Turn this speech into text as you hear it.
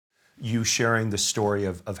you sharing the story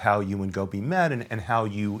of how you and Gopi met and how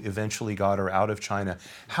you eventually got her out of China.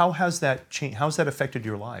 How has that changed? How has that affected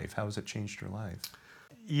your life? How has it changed your life?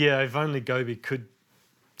 Yeah, if only Gopi could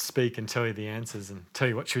speak and tell you the answers and tell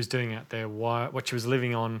you what she was doing out there, what she was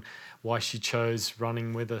living on, why she chose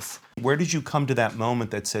running with us. Where did you come to that moment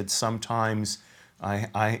that said, sometimes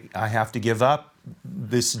I have to give up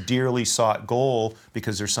this dearly sought goal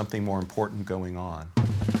because there's something more important going on?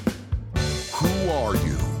 Who are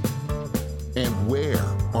you? And where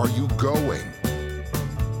are you going?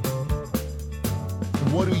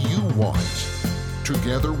 What do you want?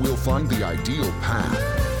 Together we'll find the ideal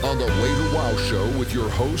path on the Later Wow Show with your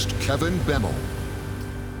host, Kevin Bemmel.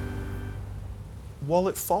 While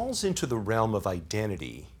it falls into the realm of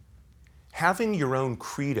identity, having your own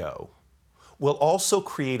credo will also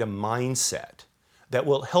create a mindset that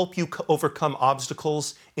will help you overcome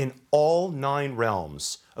obstacles in all 9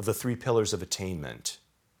 realms of the 3 pillars of attainment.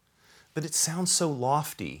 But it sounds so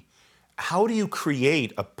lofty. How do you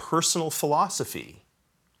create a personal philosophy?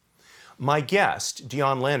 My guest,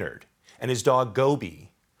 Dion Leonard, and his dog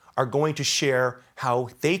Gobi are going to share how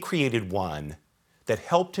they created one that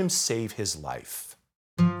helped him save his life.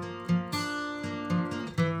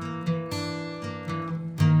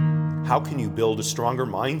 How can you build a stronger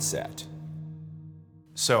mindset?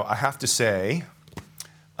 So I have to say,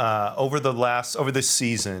 over this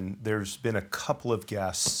season, there's been a couple of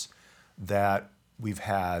guests that we've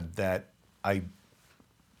had that I,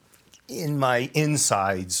 in my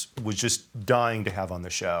insides, was just dying to have on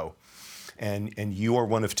the show. And you are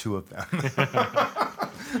one of 2 of them.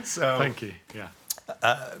 So, thank you. Yeah.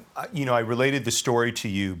 I related the story to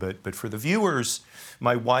you, but for the viewers,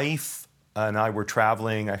 my wife and I were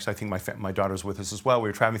traveling. Actually, I think my daughter was with us as well. We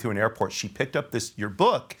were traveling through an airport. She picked up your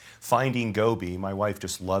book, Finding Gobi. My wife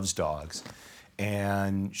just loves dogs.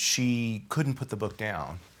 And she couldn't put the book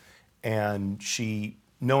down. And she,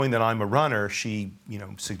 knowing that I'm a runner, she,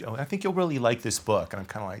 said, "Oh, I think you'll really like this book." And I'm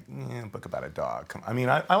kind of like, a book about a dog. I mean,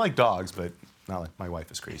 I like dogs, but not like my wife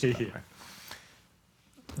is crazy about it.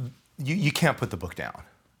 Right? You can't put the book down.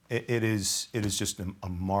 It is just a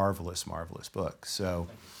marvelous, marvelous book. So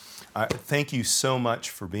thank you so much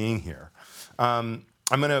for being here. I'm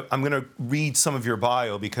gonna read some of your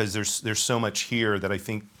bio because there's so much here that I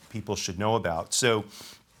think people should know about. So,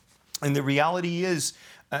 and the reality is,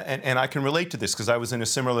 and I can relate to this because I was in a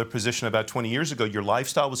similar position about 20 years ago. Your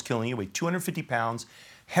lifestyle was killing you. Weighed 250 pounds,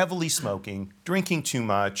 heavily smoking, drinking too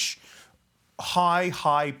much,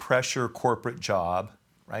 high pressure corporate job,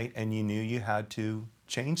 right? And you knew you had to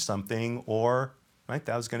change something, or right,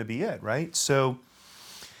 that was going to be it, right? So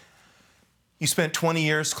you spent 20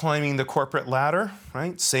 years climbing the corporate ladder,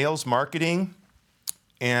 right? Sales, marketing,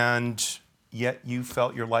 and yet you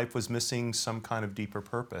felt your life was missing some kind of deeper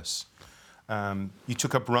purpose. You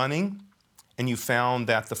took up running, and you found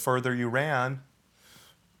that the further you ran,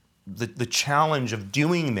 the challenge of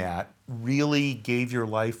doing that really gave your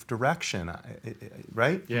life direction,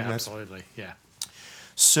 right? Yeah, absolutely, yeah.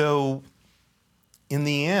 So in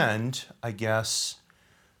the end, I guess,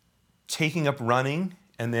 taking up running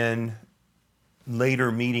and then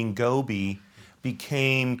later meeting Gobi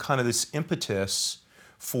became kind of this impetus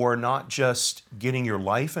for not just getting your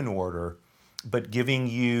life in order, but giving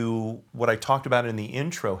you what I talked about in the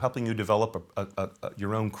intro, helping you develop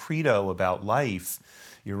your own credo about life,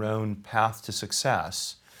 your own path to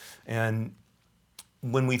success. And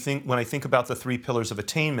when I think about the 3 pillars of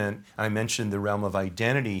attainment, and I mentioned the realm of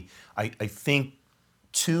identity, I think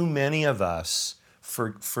too many of us,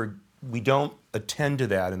 we don't attend to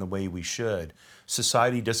that in the way we should.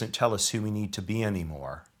 Society doesn't tell us who we need to be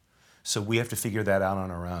anymore. So we have to figure that out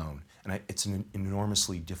on our own. And it's an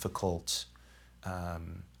enormously difficult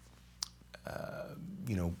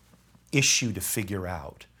issue to figure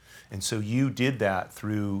out. And so you did that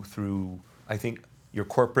through I think, your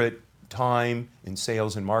corporate time in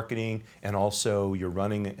sales and marketing, and also your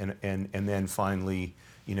running, and then finally,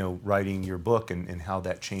 writing your book and how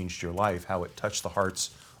that changed your life, how it touched the hearts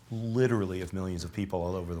literally of millions of people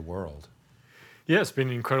all over the world. Yeah, it's been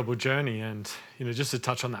an incredible journey. And, just to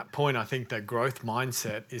touch on that point, I think that growth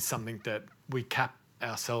mindset is something that we cap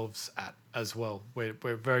ourselves at as well. We're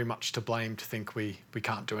very much to blame to think we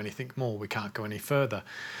can't do anything more, we can't go any further.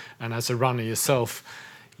 And as a runner yourself,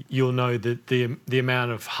 you'll know that the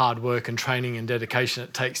amount of hard work and training and dedication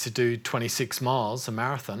it takes to do 26 miles, a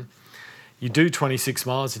marathon. You do 26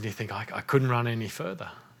 miles and you think, I couldn't run any further.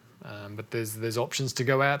 But there's options to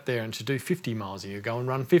go out there and to do 50 miles, and you go and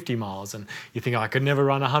run 50 miles, and you think, I could never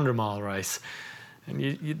run a 100-mile race.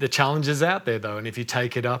 And the challenge is out there, though, and if you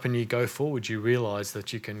take it up and you go forward, you realise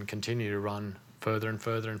that you can continue to run further and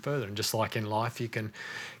further and further. And just like in life, you can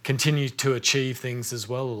continue to achieve things as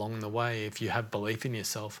well along the way if you have belief in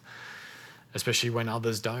yourself, especially when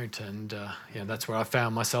others don't. And that's where I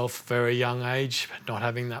found myself very young age, not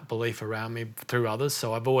having that belief around me through others.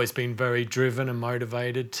 So I've always been very driven and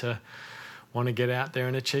motivated to want to get out there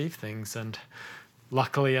and achieve things. And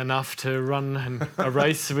luckily enough to run a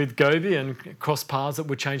race with Gobi and cross paths that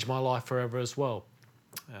would change my life forever as well.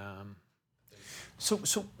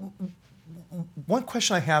 So one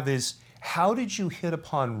question I have is, how did you hit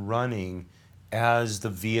upon running as the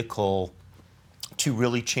vehicle to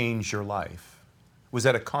really change your life? Was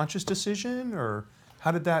that a conscious decision, or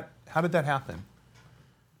how did that happen?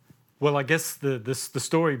 Well, I guess the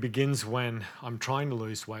story begins when I'm trying to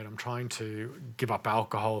lose weight. I'm trying to give up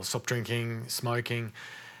alcohol, stop drinking, smoking.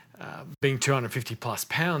 Being 250 plus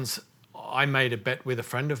pounds, I made a bet with a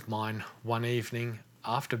friend of mine one evening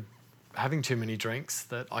after having too many drinks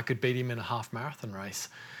that I could beat him in a half marathon race.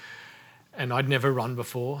 And I'd never run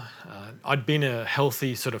before. I'd been a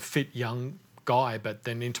healthy, sort of fit young guy, but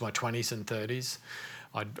then into my 20s and 30s,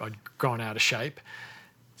 I'd grown out of shape.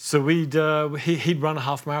 So he'd run a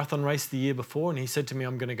half marathon race the year before, and he said to me,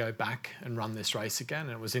 I'm going to go back and run this race again.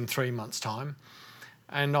 And it was in 3 months' time.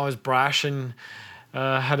 And I was brash and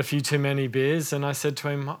had a few too many beers. And I said to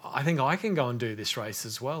him, I think I can go and do this race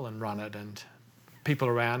as well and run it. And people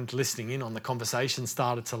around listening in on the conversation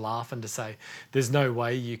started to laugh and to say, there's no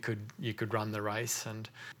way you could run the race. And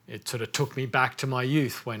it sort of took me back to my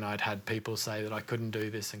youth when I'd had people say that I couldn't do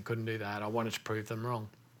this and couldn't do that. I wanted to prove them wrong.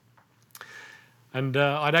 And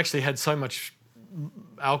I'd actually had so much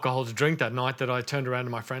alcohol to drink that night that I turned around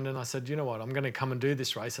to my friend and I said, you know what, I'm going to come and do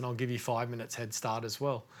this race and I'll give you 5 minutes head start as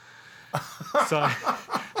well. So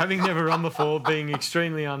having never run before, being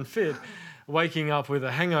extremely unfit, waking up with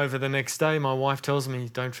a hangover the next day, my wife tells me,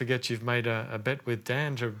 don't forget you've made a bet with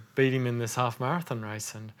Dan to beat him in this half marathon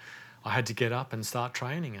race. And I had to get up and start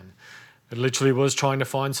training. And it literally was trying to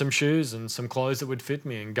find some shoes and some clothes that would fit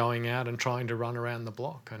me and going out and trying to run around the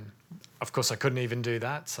block. And of course I couldn't even do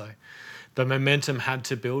that. So the momentum had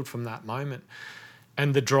to build from that moment.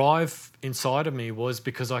 And the drive inside of me was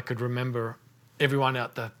because I could remember everyone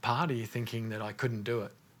at the party thinking that I couldn't do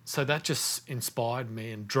it. So that just inspired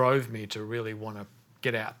me and drove me to really want to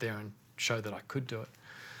get out there and show that I could do it.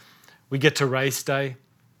 We get to race day,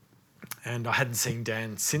 and I hadn't seen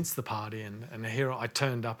Dan since the party, and here I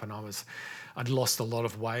turned up and I'd lost a lot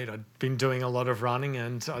of weight. I'd been doing a lot of running,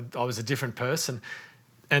 and I was a different person.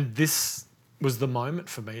 And this was the moment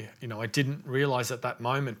for me. You know, I didn't realise at that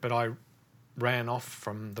moment, but I ran off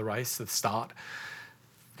from the race at the start,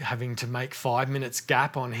 having to make 5 minutes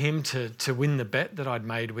gap on him to win the bet that I'd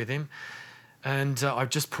made with him. And I've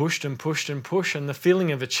just pushed and pushed and pushed. And the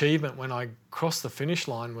feeling of achievement when I crossed the finish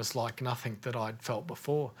line was like nothing that I'd felt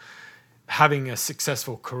before. Having a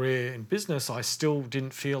successful career in business, I still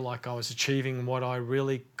didn't feel like I was achieving what I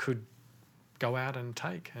really could go out and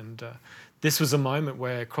take. And this was a moment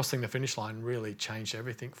where crossing the finish line really changed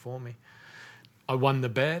everything for me. I won the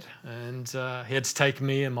bet, and he had to take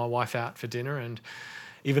me and my wife out for dinner. And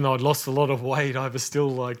even though I'd lost a lot of weight, I was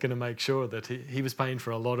still going to make sure that he was paying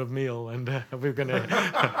for a lot of meal, and we were going to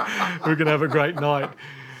have a great night.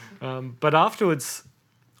 But afterwards,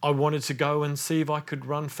 I wanted to go and see if I could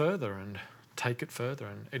run further and take it further.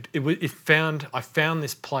 And I found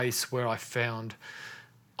this place where I found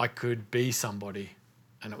I could be somebody,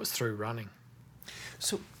 and it was through running.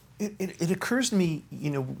 So it occurs to me,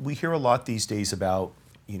 we hear a lot these days about,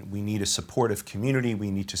 we need a supportive community, we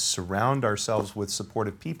need to surround ourselves with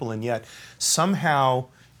supportive people, and yet somehow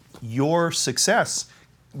your success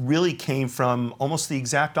really came from almost the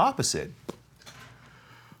exact opposite.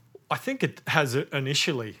 I think it has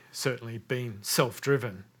initially certainly been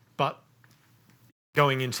self-driven, but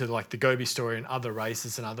going into like the Gobi story and other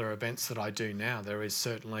races and other events that I do now, there is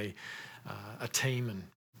certainly a team and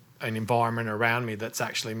an environment around me that's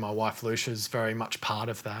actually, my wife Lucia is very much part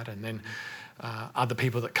of that, and then other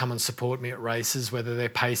people that come and support me at races, whether they're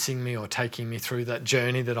pacing me or taking me through that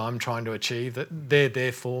journey that I'm trying to achieve, that they're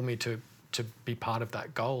there for me to be part of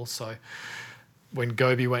that goal. So when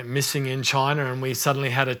Gobi went missing in China and we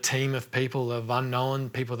suddenly had a team of people, of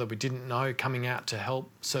unknown people that we didn't know, coming out to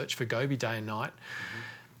help search for Gobi day and night,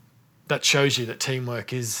 that shows you that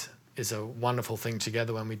teamwork is a wonderful thing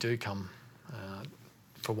together when we do come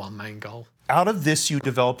for one main goal. Out of this, you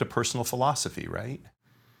developed a personal philosophy, right?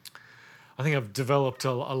 I think I've developed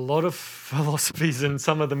a lot of philosophies, and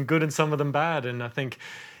some of them good and some of them bad. And I think,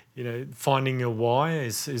 finding your why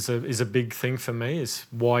is a big thing for me, is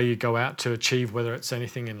why you go out to achieve, whether it's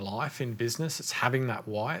anything in life, in business. It's having that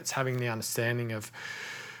why. It's having the understanding of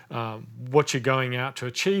what you're going out to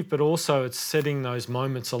achieve, but also it's setting those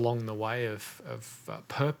moments along the way of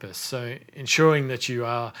purpose. So ensuring that you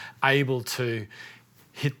are able to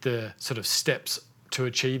hit the sort of steps to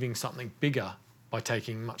achieving something bigger by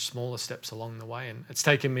taking much smaller steps along the way. And it's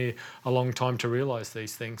taken me a long time to realize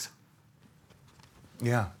these things.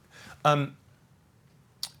 Yeah.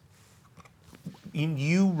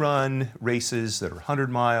 You run races that are 100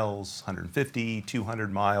 miles, 150,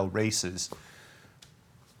 200-mile races.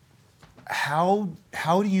 How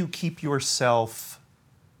do you keep yourself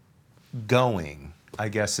going, I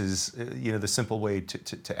guess is the simple way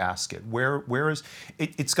to ask it. Where is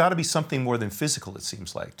it's got to be something more than physical, it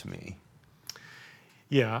seems like to me.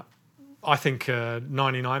 Yeah, I think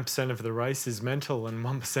 99% of the race is mental and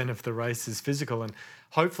 1% of the race is physical. And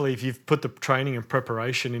hopefully if you've put the training and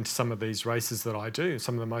preparation into some of these races that I do,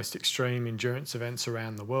 some of the most extreme endurance events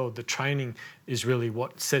around the world, the training is really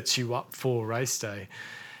what sets you up for race day.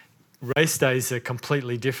 Race day is a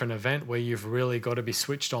completely different event where you've really got to be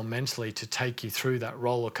switched on mentally to take you through that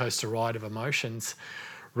roller coaster ride of emotions.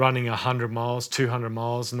 Running 100 miles, 200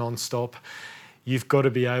 miles non-stop, you've got to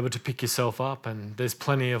be able to pick yourself up, and there's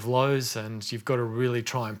plenty of lows, and you've got to really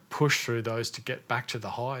try and push through those to get back to the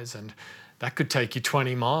highs. And that could take you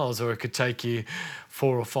 20 miles, or it could take you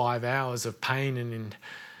 4 or 5 hours of pain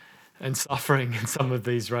and suffering in some of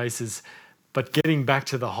these races. But getting back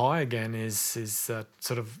to the high again is that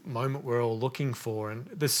sort of moment we're all looking for. And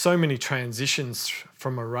there's so many transitions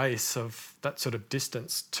from a race of that sort of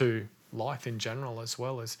distance to life in general, as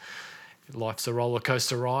well as life's a roller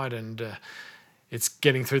coaster ride, and it's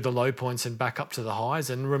getting through the low points and back up to the highs,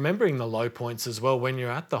 and remembering the low points as well when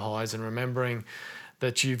you're at the highs, and remembering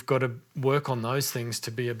that you've got to work on those things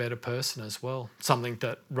to be a better person as well. Something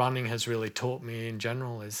that running has really taught me in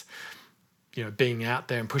general is, being out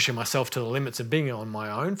there and pushing myself to the limits and being on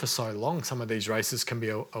my own for so long. Some of these races can be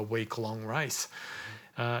a week-long race.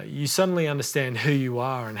 You suddenly understand who you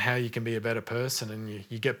are and how you can be a better person, and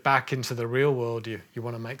you get back into the real world. You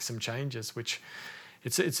want to make some changes, which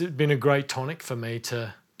it's been a great tonic for me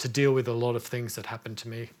to deal with a lot of things that happened to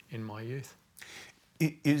me in my youth.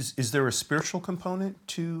 Is there a spiritual component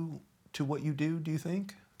to what you do you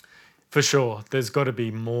think? For sure. There's got to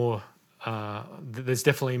be more. There's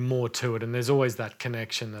definitely more to it, and there's always that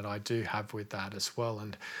connection that I do have with that as well.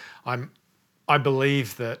 And I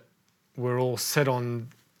believe that we're all set on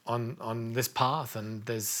this path, and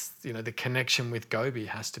there's the connection with Gobi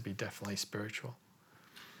has to be definitely spiritual.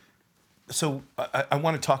 So I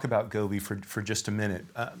want to talk about Gobi for just a minute.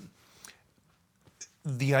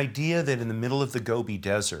 The idea that in the middle of the Gobi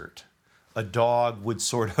Desert, a dog would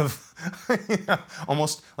sort of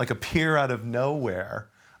almost like appear out of nowhere.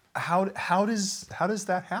 How does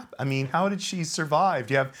that happen? I mean, how did she survive?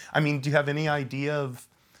 Do you have any idea of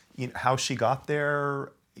how she got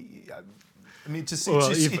there? I mean, it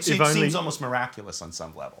seems almost miraculous on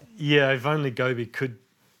some level. Yeah, if only Gobi could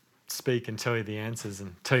speak and tell you the answers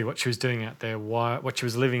and tell you what she was doing out there, what she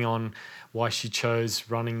was living on, why she chose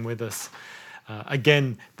running with us.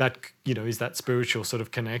 Again, that is that spiritual sort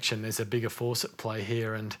of connection. There's a bigger force at play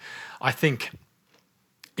here, and I think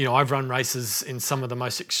I've run races in some of the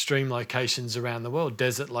most extreme locations around the world,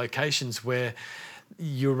 desert locations where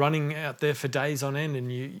you're running out there for days on end,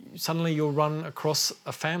 and you'll run across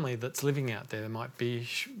a family that's living out there. There might be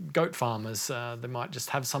goat farmers. They might just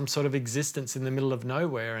have some sort of existence in the middle of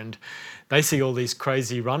nowhere, and they see all these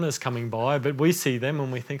crazy runners coming by, but we see them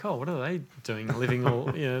and we think, oh, what are they doing living all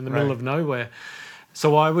in the middle of nowhere?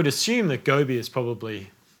 So I would assume that Gobi has probably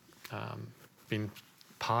been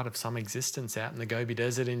part of some existence out in the Gobi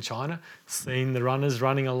Desert in China, seen the runners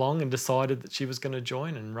running along and decided that she was going to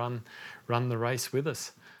join and run the race with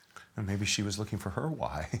us. And maybe she was looking for her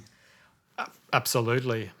why.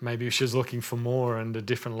 Absolutely. Maybe she was looking for more and a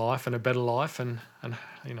different life and a better life, and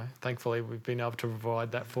thankfully we've been able to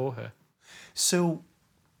provide that for her. So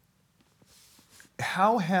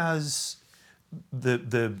how has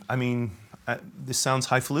this sounds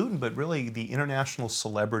highfalutin, but really the international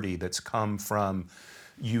celebrity that's come from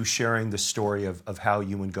you sharing the story of how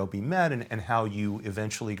you and Gobi met and how you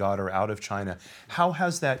eventually got her out of China. How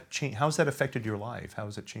has that affected your life? How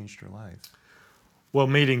has it changed your life? Well,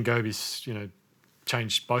 meeting Gobi's,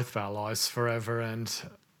 changed both of our lives forever, and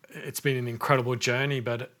it's been an incredible journey,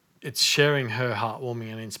 but it's sharing her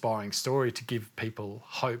heartwarming and inspiring story to give people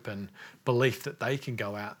hope and belief that they can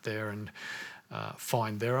go out there and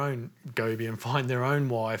find their own Gobi and find their own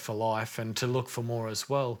why for life, and to look for more as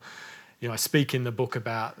well. I speak in the book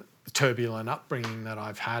about the turbulent upbringing that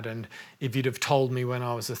I've had, and if you'd have told me when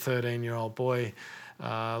I was a 13-year-old boy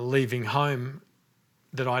leaving home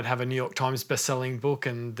that I'd have a New York Times best-selling book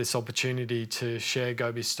and this opportunity to share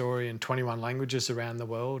Gobi's story in 21 languages around the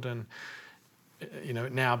world, and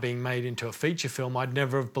now being made into a feature film, I'd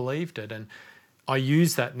never have believed it. And I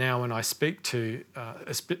use that now when I speak to,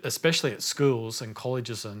 especially at schools and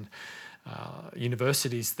colleges and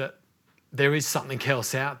universities, that there is something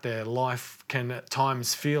else out there. Life can at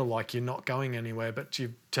times feel like you're not going anywhere, but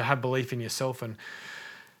to have belief in yourself and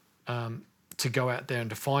to go out there and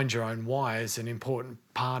to find your own why is an important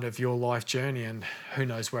part of your life journey, and who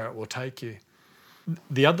knows where it will take you.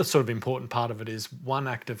 The other sort of important part of it is one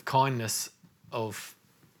act of kindness of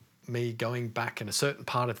me going back in a certain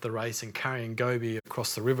part of the race and carrying Gobi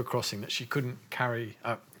across the river crossing that she couldn't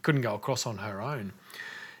go across on her own.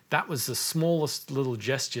 That was the smallest little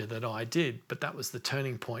gesture that I did, but that was the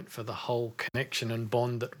turning point for the whole connection and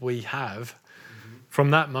bond that we have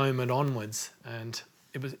from that moment onwards. And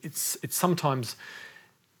it's sometimes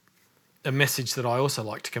a message that I also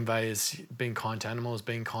like to convey is being kind to animals,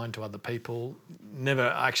 being kind to other people, never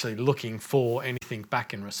actually looking for anything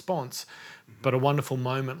back in response. But a wonderful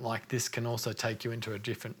moment like this can also take you into a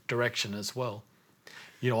different direction as well.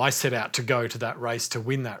 I set out to go to that race, to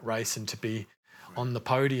win that race and to be on the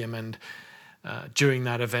podium. And during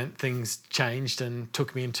that event, things changed and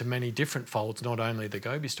took me into many different folds, not only the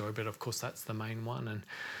Gobi story, but of course that's the main one. And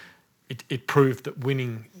it proved that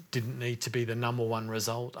winning didn't need to be the number one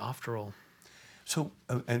result after all. So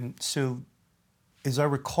as I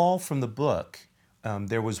recall from the book,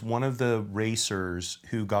 there was one of the racers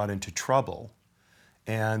who got into trouble,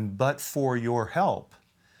 but for your help,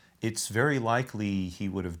 it's very likely he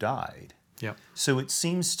would have died. Yeah. So it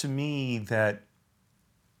seems to me that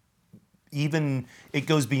even it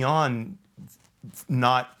goes beyond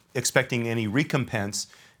not expecting any recompense.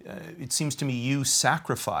 It seems to me you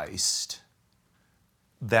sacrificed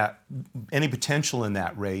that any potential in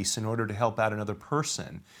that race in order to help out another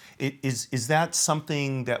person. Is that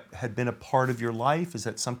something that had been a part of your life? Is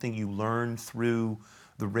that something you learned through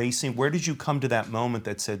the racing? Where did you come to that moment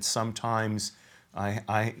that said, sometimes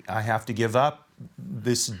I have to give up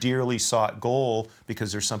this dearly sought goal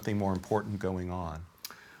because there's something more important going on?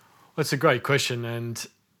 Well, it's a great question. And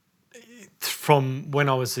from when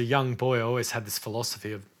I was a young boy, I always had this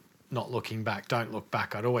philosophy of not looking back, don't look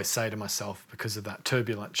back. I'd always say to myself, because of that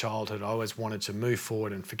turbulent childhood, I always wanted to move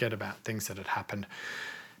forward and forget about things that had happened.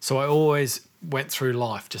 So I always went through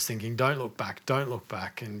life just thinking, don't look back,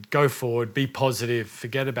 and go forward, be positive,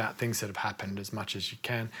 forget about things that have happened as much as you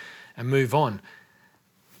can and move on.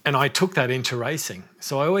 And I took that into racing.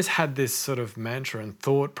 So I always had this sort of mantra and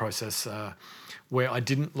thought process where I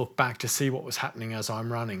didn't look back to see what was happening as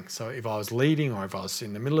I'm running. So if I was leading or if I was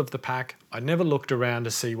in the middle of the pack, I never looked around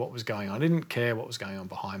to see what was going on. I didn't care what was going on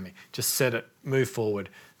behind me. Just set it, move forward,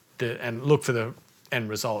 and look for the end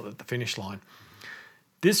result at the finish line.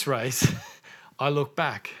 This race, I look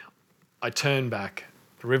back. I turn back.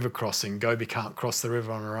 The river crossing, Gobi can't cross the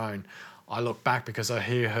river on her own. I look back because I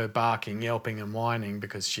hear her barking, yelping and whining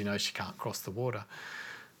because she knows she can't cross the water.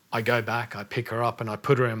 I go back, I pick her up and I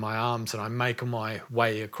put her in my arms and I make my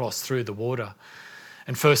way across through the water.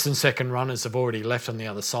 And first and second runners have already left on the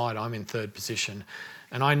other side. I'm in third position.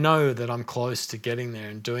 And I know that I'm close to getting there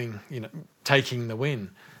and taking the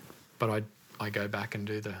win. But I go back and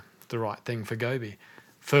do the right thing for Gobi.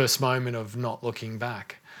 First moment of not looking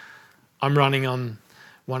back. I'm running on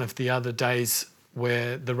one of the other days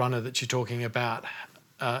where the runner that you're talking about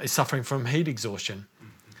is suffering from heat exhaustion.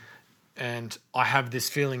 And I have this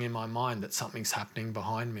feeling in my mind that something's happening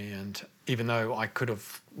behind me. And even though I could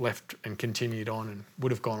have left and continued on and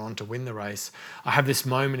would have gone on to win the race, I have this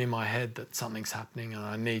moment in my head that something's happening and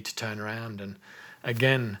I need to turn around. And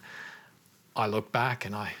again, I look back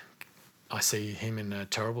and I see him in a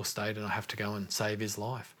terrible state and I have to go and save his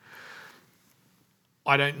life.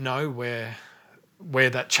 I don't know where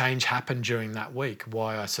that change happened during that week,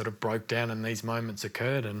 why I sort of broke down and these moments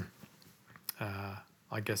occurred. And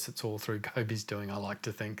I guess it's all through Gobi's doing. I like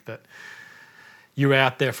to think that you're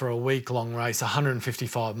out there for a week-long race,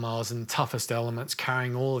 155 miles in the toughest elements,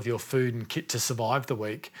 carrying all of your food and kit to survive the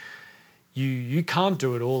week. You can't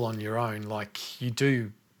do it all on your own. Like, you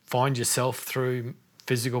do find yourself through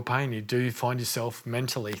physical pain. You do find yourself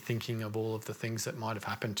mentally thinking of all of the things that might have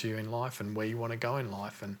happened to you in life and where you want to go in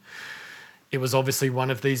life. And it was obviously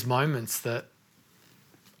one of these moments that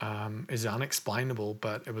is unexplainable,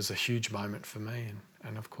 but it was a huge moment for me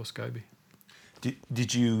and of course Gobi.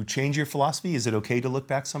 Did you change your philosophy? Is it okay to look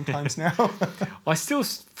back sometimes now? I still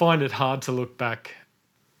find it hard to look back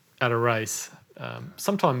at a race.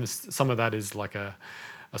 Sometimes some of that is like a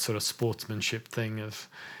sort of sportsmanship thing of,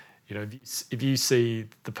 You know, if you see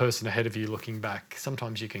the person ahead of you looking back,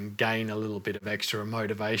 sometimes you can gain a little bit of extra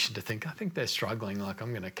motivation to think, I think they're struggling, like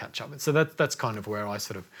I'm going to catch up. So that's kind of where I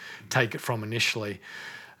sort of take it from initially.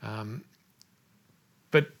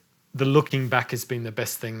 But the looking back has been the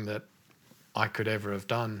best thing that I could ever have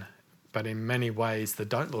done. But in many ways, the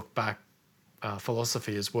don't look back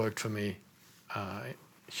philosophy has worked for me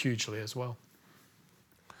hugely as well.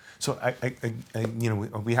 So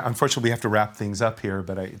unfortunately we have to wrap things up here,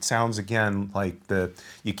 but it sounds again like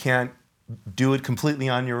you can't do it completely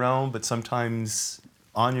on your own, but sometimes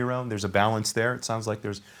on your own there's a balance there. It sounds like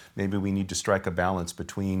maybe we need to strike a balance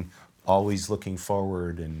between always looking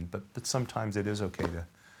forward but sometimes it is okay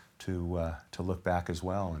to look back as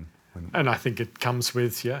well. And I think it comes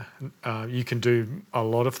with, you can do a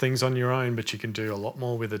lot of things on your own, but you can do a lot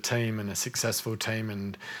more with a team, and a successful team,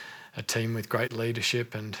 and a team with great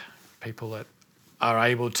leadership and people that are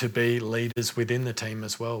able to be leaders within the team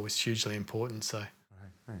as well, which is hugely important. So,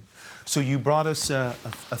 right. So you brought us a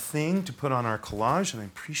thing to put on our collage, and I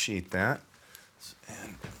appreciate that.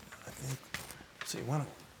 And I think, so you want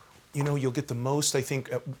to, you'll get the most, I think,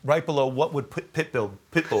 right below what would Pitbull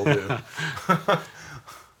do.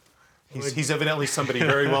 He's evidently somebody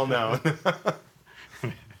very well known.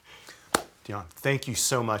 Dion, thank you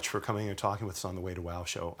so much for coming and talking with us on the Way to Wow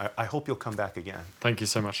show. I hope you'll come back again. Thank you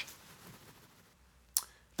so much.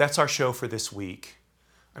 That's our show for this week.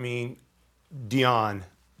 I mean, Dion,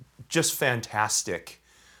 just fantastic.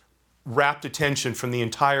 Rapt attention from the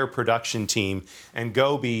entire production team. And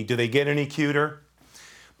Gobi, do they get any cuter?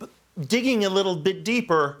 But digging a little bit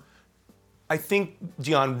deeper, I think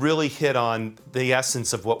Dion really hit on the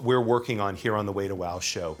essence of what we're working on here on the Way to Wow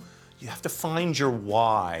show. You have to find your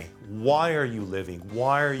why. Why are you living?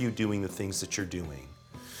 Why are you doing the things that you're doing?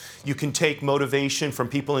 You can take motivation from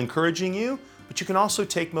people encouraging you, but you can also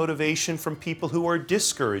take motivation from people who are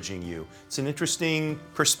discouraging you. It's an interesting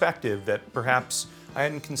perspective that perhaps I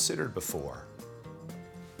hadn't considered before.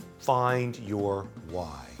 Find your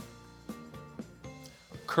why.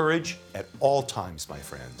 Courage at all times, my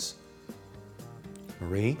friends.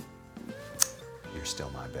 Marie, you're still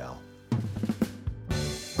my belle.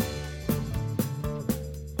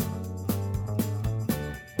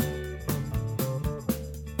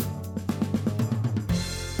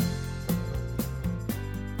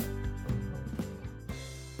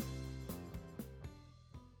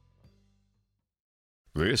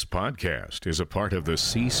 This podcast is a part of the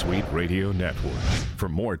C-Suite Radio Network. For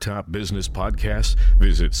more top business podcasts,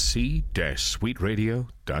 visit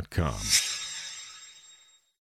c-suiteradio.com.